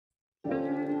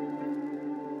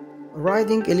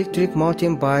Riding electric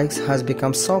mountain bikes has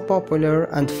become so popular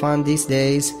and fun these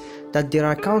days that there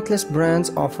are countless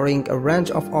brands offering a range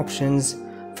of options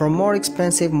from more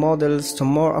expensive models to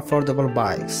more affordable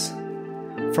bikes.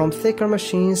 From thicker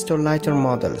machines to lighter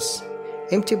models,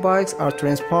 MT bikes are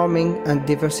transforming and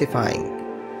diversifying.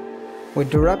 With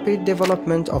the rapid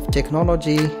development of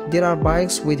technology, there are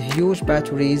bikes with huge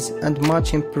batteries and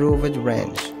much improved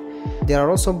range. There are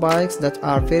also bikes that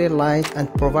are very light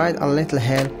and provide a little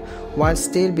help while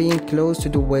still being close to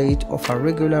the weight of a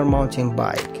regular mountain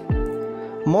bike.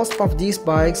 Most of these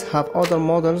bikes have other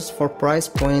models for price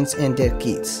points in their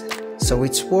kits, so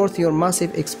it's worth your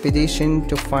massive expedition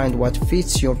to find what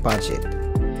fits your budget.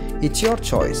 It's your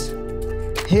choice.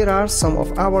 Here are some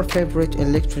of our favorite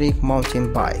electric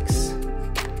mountain bikes.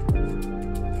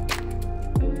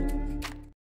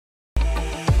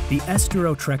 The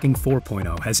e-Turbo Trekking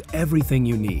 4.0 has everything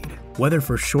you need, whether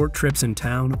for short trips in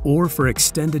town or for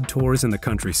extended tours in the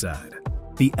countryside.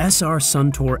 The SR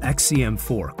Suntour XCM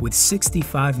fork with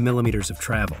 65mm of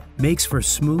travel makes for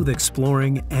smooth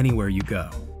exploring anywhere you go.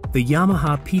 The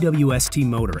Yamaha PWST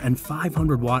motor and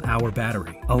 500 watt-hour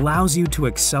battery allows you to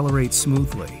accelerate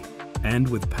smoothly and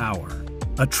with power.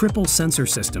 A triple sensor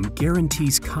system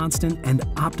guarantees constant and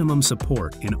optimum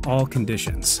support in all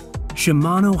conditions.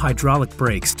 Shimano hydraulic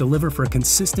brakes deliver for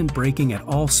consistent braking at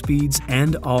all speeds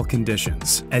and all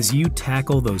conditions as you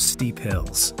tackle those steep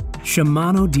hills.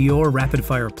 Shimano Dior Rapid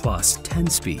Fire Plus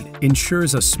 10-speed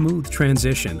ensures a smooth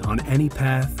transition on any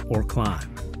path or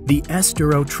climb. The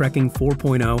e-Turbo Trekking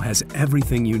 4.0 has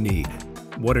everything you need.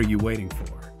 What are you waiting for?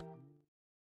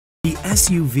 The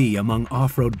SUV among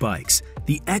off-road bikes,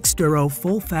 the e-Turbo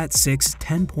FullFatSix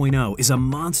 10.0 is a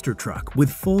monster truck with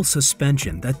full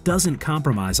suspension that doesn't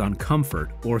compromise on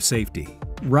comfort or safety.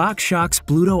 RockShox's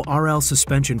Bluto RL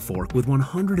suspension fork with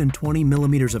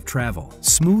 120mm of travel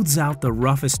smooths out the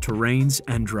roughest terrains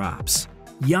and drops.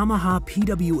 Yamaha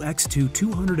PWX2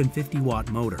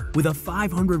 250-watt motor with a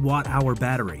 500 watt-hour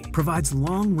battery provides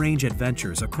long-range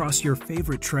adventures across your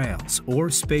favorite trails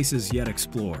or spaces yet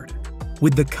explored.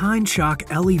 With the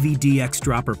KindShock LEV-DX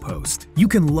dropper post, you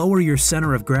can lower your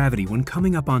center of gravity when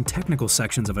coming up on technical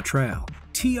sections of a trail.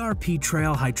 TRP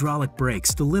Trail hydraulic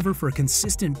brakes deliver for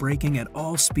consistent braking at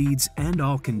all speeds and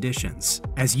all conditions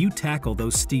as you tackle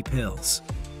those steep hills.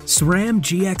 SRAM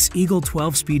GX Eagle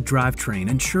 12-speed drivetrain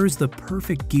ensures the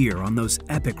perfect gear on those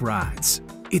epic rides.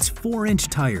 Its 4-inch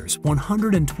tires,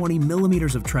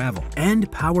 120mm of travel, and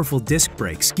powerful disc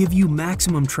brakes give you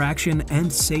maximum traction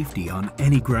and safety on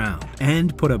any ground,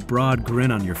 and put a broad grin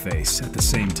on your face at the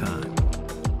same time.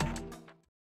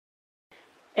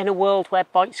 In a world where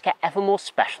bikes get ever more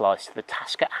specialised to the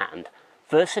task at hand,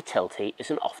 versatility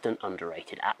is an often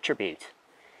underrated attribute.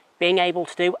 Being able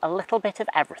to do a little bit of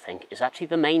everything is actually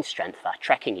the main strength of our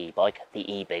trekking e-bike, the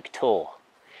eBIG.TOUR.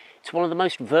 It's one of the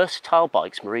most versatile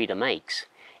bikes MERIDA makes,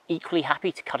 equally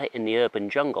happy to cut it in the urban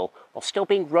jungle while still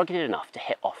being rugged enough to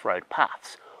hit off-road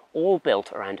paths, all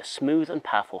built around a smooth and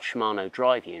powerful Shimano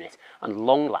drive unit and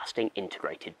long-lasting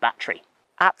integrated battery.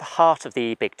 At the heart of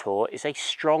the eBIG.TOUR is a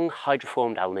strong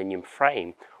hydroformed aluminium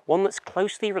frame, one that's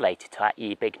closely related to our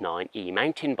eBIG9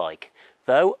 e-mountain bike,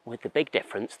 though with the big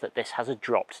difference that this has a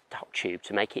dropped top tube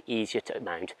to make it easier to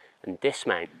mount and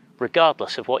dismount,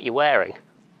 regardless of what you're wearing.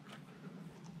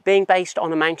 Being based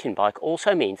on a mountain bike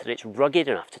also means that it's rugged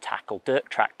enough to tackle dirt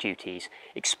track duties,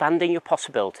 expanding your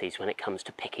possibilities when it comes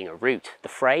to picking a route. The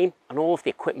frame and all of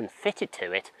the equipment fitted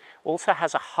to it also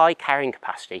has a high carrying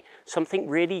capacity, something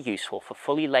really useful for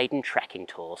fully laden trekking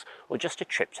tours or just a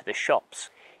trip to the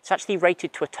shops. It's actually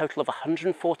rated to a total of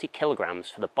 140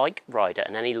 kilograms for the bike, rider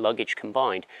and any luggage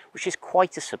combined, which is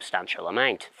quite a substantial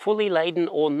amount. Fully laden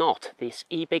or not, this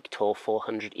eBIG.TOUR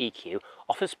 400 EQ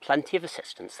offers plenty of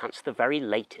assistance thanks to the very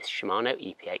latest Shimano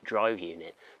EP8 drive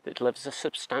unit that delivers a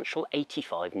substantial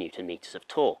 85 Nm of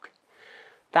torque.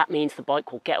 That means the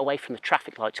bike will get away from the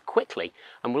traffic lights quickly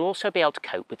and will also be able to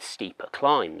cope with steeper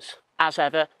climbs. As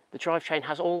ever, the drivetrain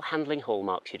has all handling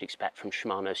hallmarks you'd expect from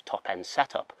Shimano's top-end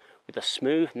setup, with a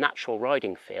smooth, natural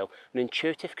riding feel and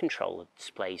intuitive control that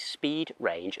displays speed,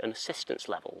 range and assistance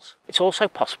levels. It's also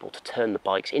possible to turn the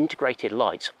bike's integrated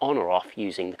lights on or off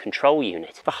using the control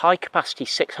unit. The high-capacity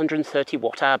 630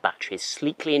 watt-hour battery is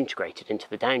sleekly integrated into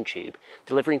the down tube,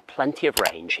 delivering plenty of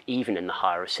range even in the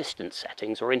higher assistance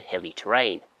settings or in hilly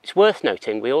terrain. It's worth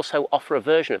noting we also offer a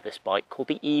version of this bike called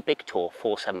the eBIG.TOUR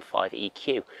 475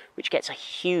 EQ, which gets a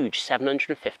huge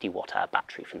 750 watt-hour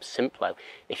battery from Simplo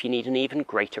if you need an even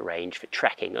greater range for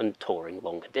trekking and touring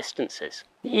longer distances.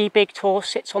 The eBIG.TOUR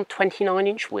sits on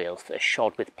 29-inch wheels that are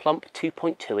shod with plump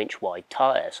 2.2-inch wide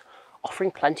tyres,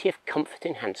 offering plenty of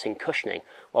comfort-enhancing cushioning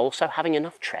while also having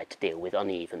enough tread to deal with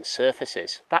uneven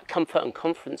surfaces. That comfort and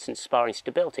confidence-inspiring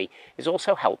stability is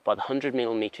also helped by the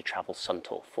 100mm travel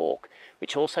Suntour fork,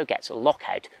 which also gets a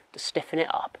lockout to stiffen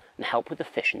it up and help with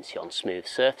efficiency on smooth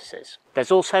surfaces.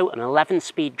 There's also an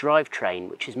 11-speed drivetrain,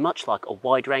 which is much like a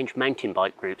wide-range mountain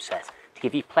bike group set to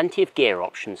give you plenty of gear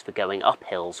options for going up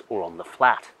hills or on the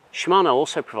flat. Shimano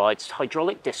also provides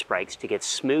hydraulic disc brakes to give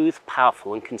smooth,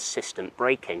 powerful and consistent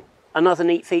braking. Another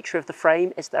neat feature of the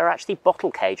frame is there are actually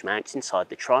bottle cage mounts inside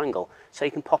the triangle, so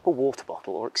you can pop a water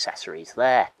bottle or accessories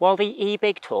there. While the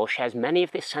eBIG.TOUR shares many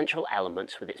of the essential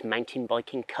elements with its mountain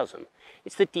biking cousin,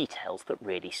 it's the details that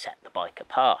really set the bike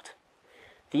apart.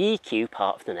 The EQ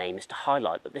part of the name is to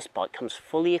highlight that this bike comes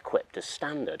fully equipped as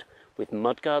standard, with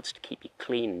mudguards to keep you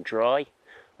clean and dry,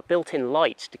 a built-in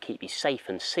lights to keep you safe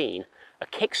and seen, a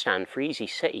kickstand for easy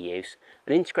city use,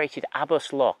 an integrated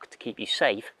ABUS lock to keep you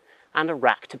safe, and a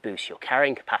rack to boost your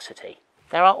carrying capacity.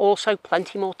 There are also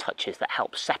plenty more touches that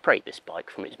help separate this bike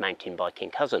from its mountain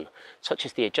biking cousin, such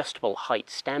as the adjustable height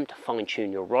stem to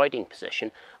fine-tune your riding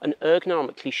position and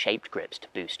ergonomically shaped grips to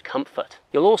boost comfort.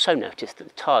 You'll also notice that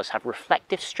the tyres have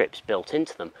reflective strips built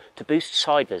into them to boost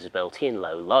side visibility in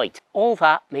low light. All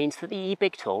that means that the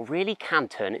eBIG.TOUR really can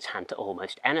turn its hand to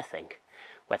almost anything.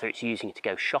 Whether it's using it to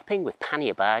go shopping with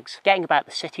pannier bags, getting about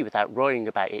the city without worrying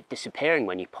about it disappearing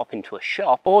when you pop into a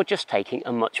shop, or just taking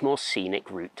a much more scenic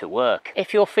route to work.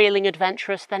 If you're feeling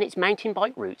adventurous, then its mountain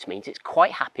bike routes means it's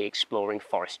quite happy exploring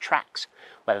forest tracks,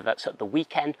 whether that's at the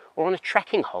weekend or on a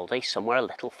trekking holiday somewhere a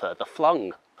little further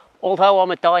flung. Although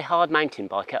I'm a die-hard mountain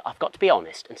biker, I've got to be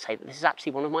honest and say that this is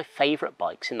actually one of my favourite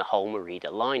bikes in the whole MERIDA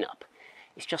lineup.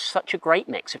 It's just such a great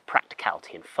mix of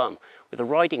practicality and fun, with a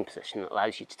riding position that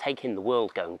allows you to take in the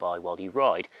world going by while you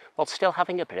ride, while still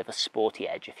having a bit of a sporty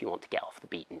edge if you want to get off the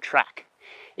beaten track.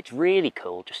 It's really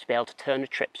cool just to be able to turn a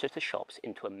trip to the shops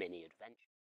into a mini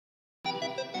adventure.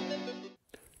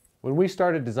 When we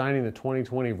started designing the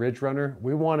 2020 RidgeRunner,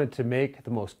 we wanted to make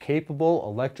the most capable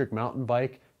electric mountain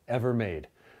bike ever made.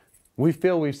 We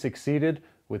feel we've succeeded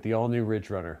with the all-new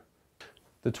RidgeRunner.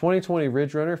 The 2020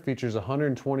 RidgeRunner features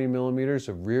 120 millimeters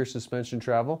of rear suspension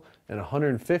travel and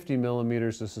 150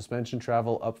 millimeters of suspension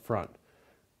travel up front.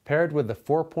 Paired with the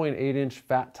 4.8-inch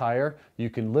fat tire, you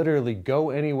can literally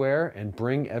go anywhere and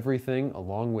bring everything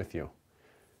along with you.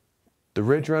 The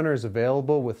RidgeRunner is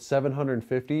available with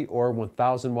 750 or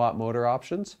 1000 watt motor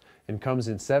options and comes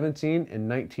in 17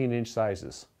 and 19-inch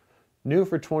sizes. New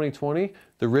for 2020,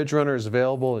 the RidgeRunner is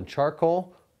available in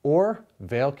charcoal or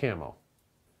Veil Camo.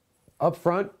 Up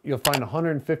front, you'll find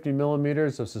 150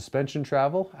 millimeters of suspension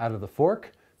travel out of the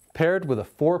fork, paired with a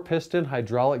 4-piston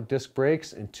hydraulic disc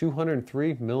brakes and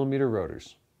 203 millimeter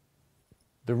rotors.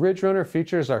 The RidgeRunner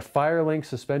features our FireLink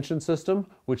suspension system,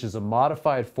 which is a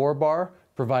modified 4-bar,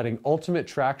 providing ultimate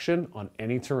traction on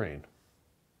any terrain.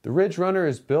 The RidgeRunner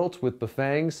is built with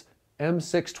Bafang's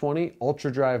M620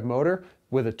 Ultra Drive motor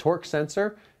with a torque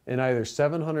sensor and either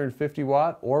 750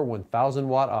 watt or 1000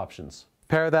 watt options.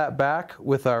 Pair that back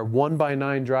with our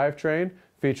 1x9 drivetrain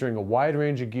featuring a wide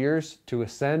range of gears to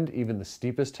ascend even the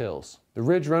steepest hills. The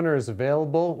RidgeRunner is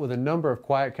available with a number of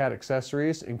QuietKat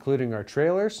accessories including our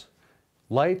trailers,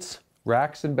 lights,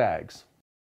 racks and bags.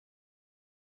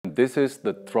 This is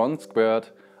the THRON²,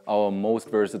 our most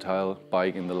versatile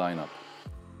bike in the lineup.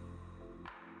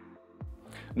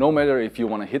 No matter if you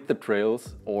want to hit the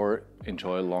trails or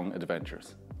enjoy long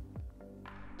adventures.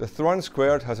 The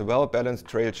THRON² has a well-balanced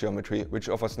trail geometry, which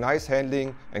offers nice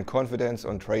handling and confidence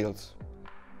on trails.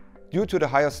 Due to the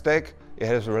higher stack, it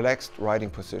has a relaxed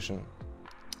riding position.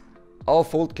 Our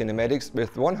fold kinematics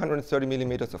with 130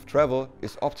 mm of travel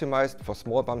is optimized for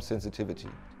small bump sensitivity.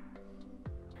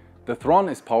 The THRON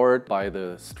is powered by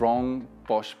the strong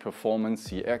Bosch Performance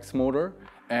CX motor,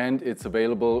 and it's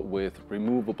available with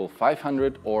removable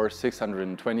 500 or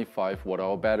 625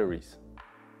 Wh batteries.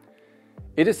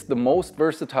 It is the most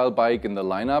versatile bike in the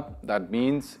lineup. That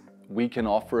means we can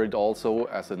offer it also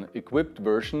as an equipped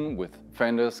version with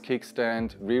fenders,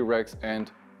 kickstand, rear racks and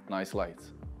nice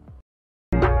lights.